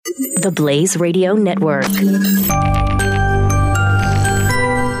The Blaze Radio Network.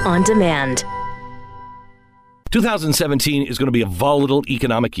 On demand. 2017 is going to be a volatile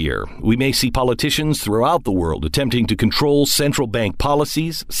economic year. We may see politicians throughout the world attempting to control central bank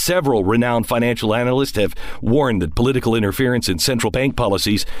policies. Several renowned financial analysts have warned that political interference in central bank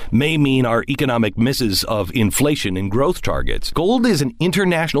policies may mean our economic misses of inflation and growth targets. Gold is an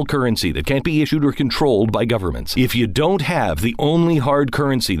international currency that can't be issued or controlled by governments. If you don't have the only hard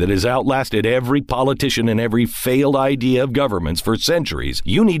currency that has outlasted every politician and every failed idea of governments for centuries,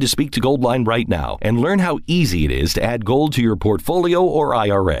 you need to speak to Goldline right now and learn how easy it is to add gold to your portfolio or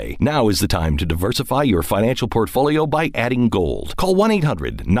IRA. Now is the time to diversify your financial portfolio by adding gold. Call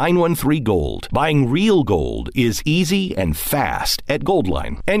 1-800-913-GOLD. Buying real gold is easy and fast at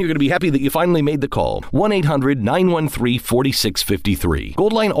Goldline. And you're going to be happy that you finally made the call. 1-800-913-4653.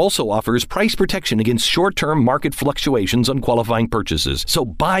 Goldline also offers price protection against short-term market fluctuations on qualifying purchases. So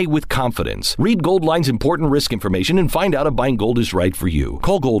buy with confidence. Read Goldline's important risk information and find out if buying gold is right for you.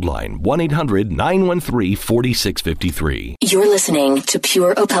 Call Goldline 1-800-913-4653. You're listening to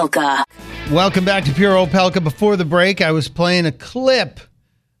Pure Opelka. Welcome back to Pure Opelka. Before the break, I was playing a clip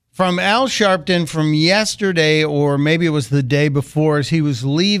from Al Sharpton from yesterday, or maybe it was the day before, as he was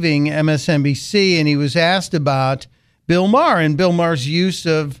leaving MSNBC, and he was asked about Bill Maher and Bill Maher's use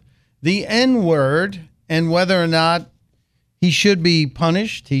of the N-word and whether or not he should be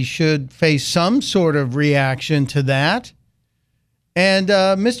punished. He should face some sort of reaction to that. And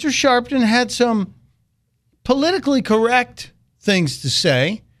Mr. Sharpton had some politically correct things to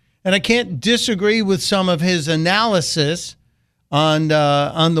say, and I can't disagree with some of his analysis on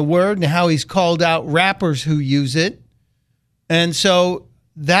the word and how he's called out rappers who use it. And so,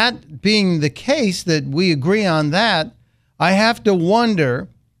 that being the case, that we agree on that, I have to wonder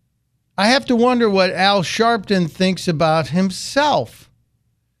what Al Sharpton thinks about himself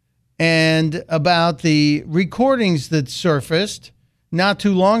and about the recordings that surfaced not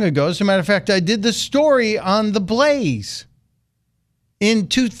too long ago. As a matter of fact, I did the story on The Blaze in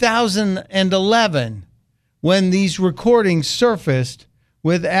 2011 when these recordings surfaced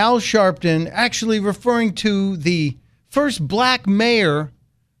with Al Sharpton actually referring to the first black mayor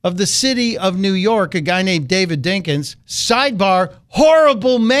of the city of New York, a guy named David Dinkins. Sidebar,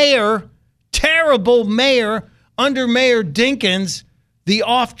 horrible mayor, terrible mayor. Under Mayor Dinkins, the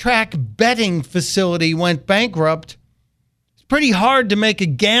off-track betting facility went bankrupt. Pretty hard to make a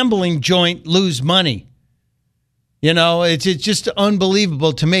gambling joint lose money. You know, it's just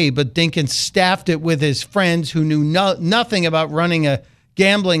unbelievable to me. But Dinkins staffed it with his friends who knew nothing about running a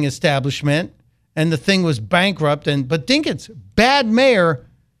gambling establishment, and the thing was bankrupt. But Dinkins, bad mayor,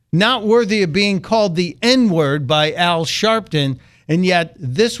 not worthy of being called the N-word by Al Sharpton, and yet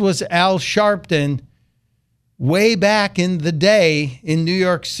this was Al Sharpton way back in the day in New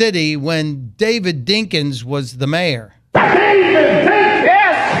York City when David Dinkins was the mayor. David Dinkins!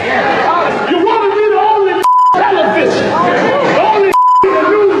 Yes! You want to be the only television, the only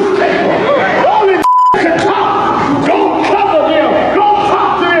newspaper, the only can talk. Don't cover them. Don't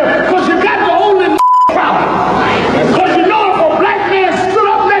talk to them, because you got the only problem. Because you know if a black man stood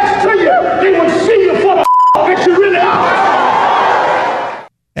up next to you, they would see you for the that you really are.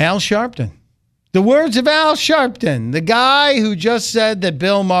 Al Sharpton. The words of Al Sharpton, the guy who just said that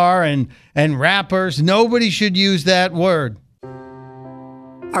Bill Maher and rappers, nobody should use that word.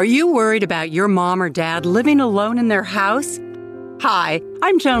 Are you worried about your mom or dad living alone in their house? Hi,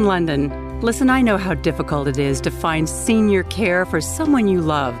 I'm Joan London. Listen, I know how difficult it is to find senior care for someone you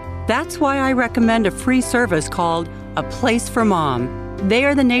love. That's why I recommend a free service called A Place for Mom. They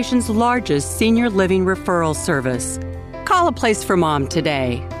are the nation's largest senior living referral service. Call A Place for Mom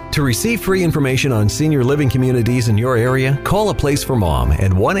today. To receive free information on senior living communities in your area, call A Place for Mom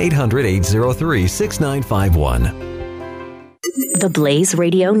at 1-800-803-6951. The Blaze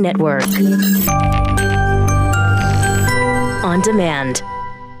Radio Network. On demand.